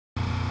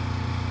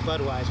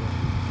Budweiser,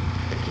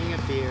 the king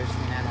of beers in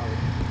Ann Arbor.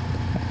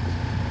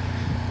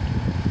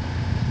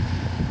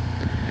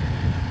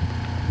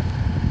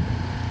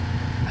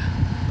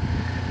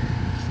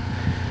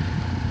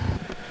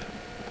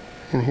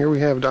 And here we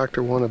have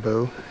Dr.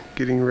 Wanabo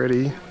getting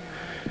ready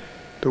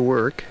to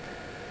work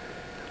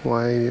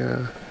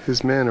while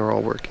his men are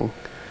all working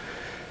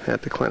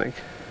at the clinic.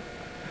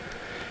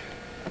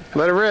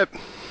 Let it rip!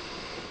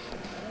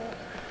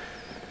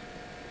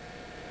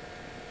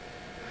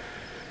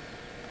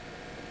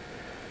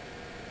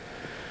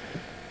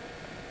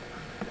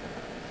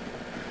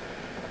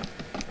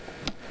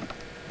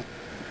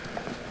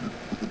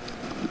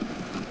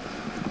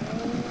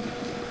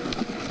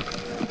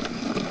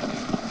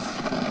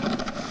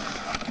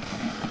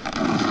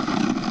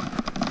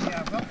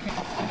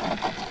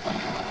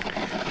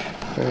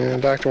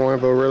 And Dr.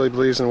 Wanabo really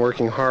believes in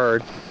working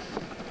hard.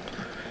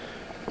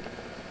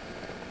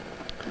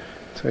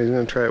 So he's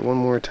going to try it one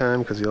more time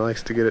because he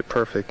likes to get it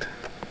perfect.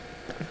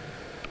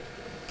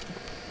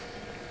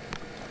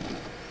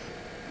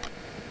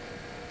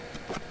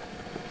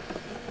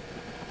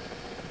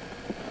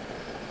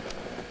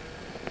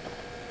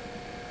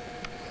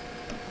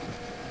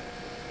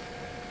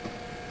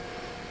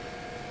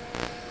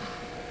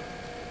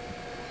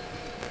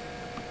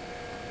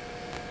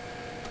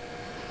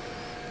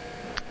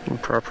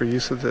 Proper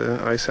use of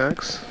the ice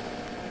axe.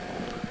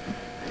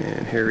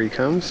 And here he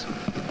comes.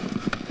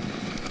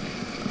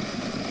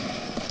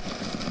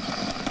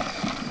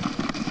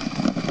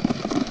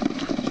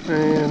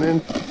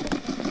 And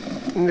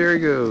there he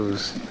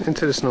goes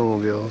into the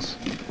snowmobiles.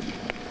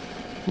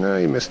 No,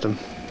 you missed him.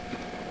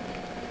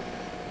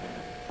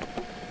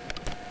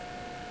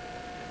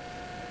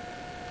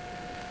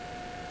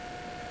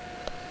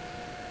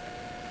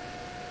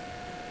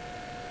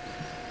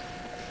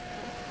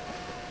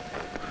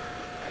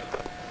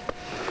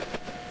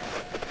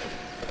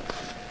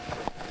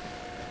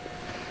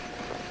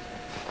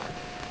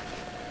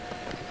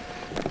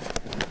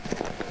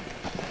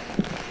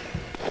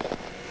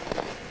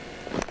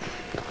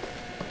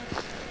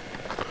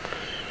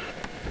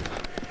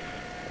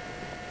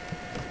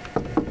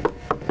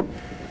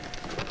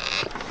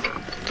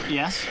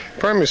 Yes?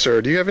 Pardon me,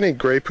 sir. Do you have any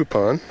gray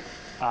poupon?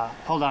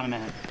 Hold on a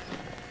minute.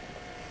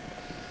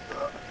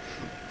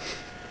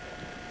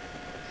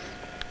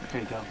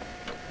 Here you go.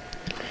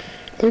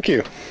 Thank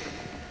you.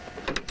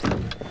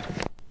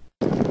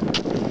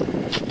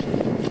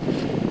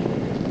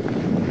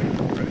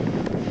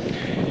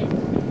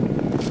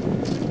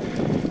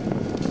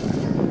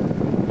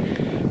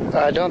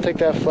 I don't think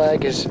that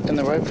flag is in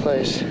the right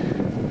place.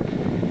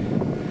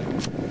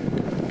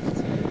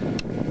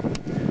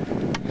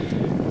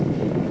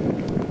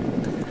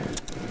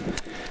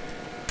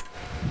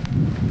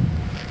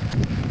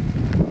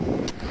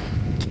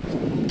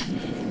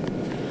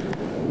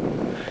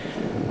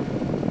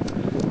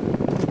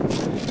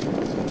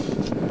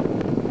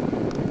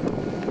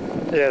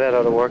 Yeah, that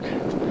ought to work.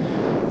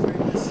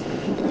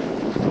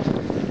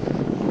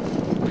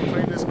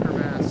 Famous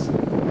crevasse.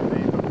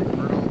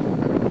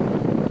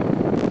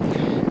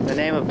 The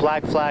name of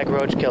Black Flag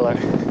Roach Killer.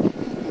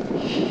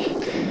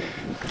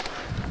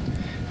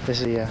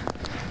 This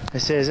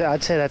is,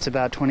 I'd say that's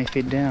about 20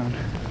 feet down.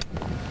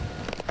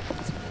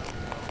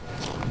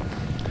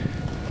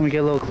 Let me get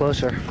a little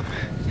closer.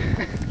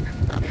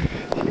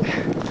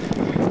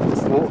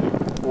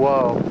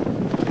 Whoa.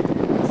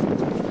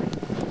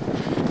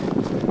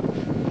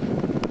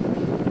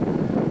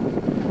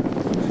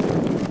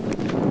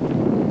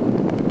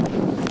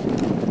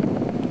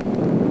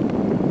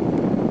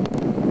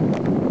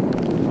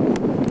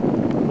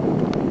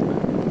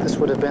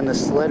 Would have been the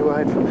sled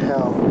ride from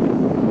hell.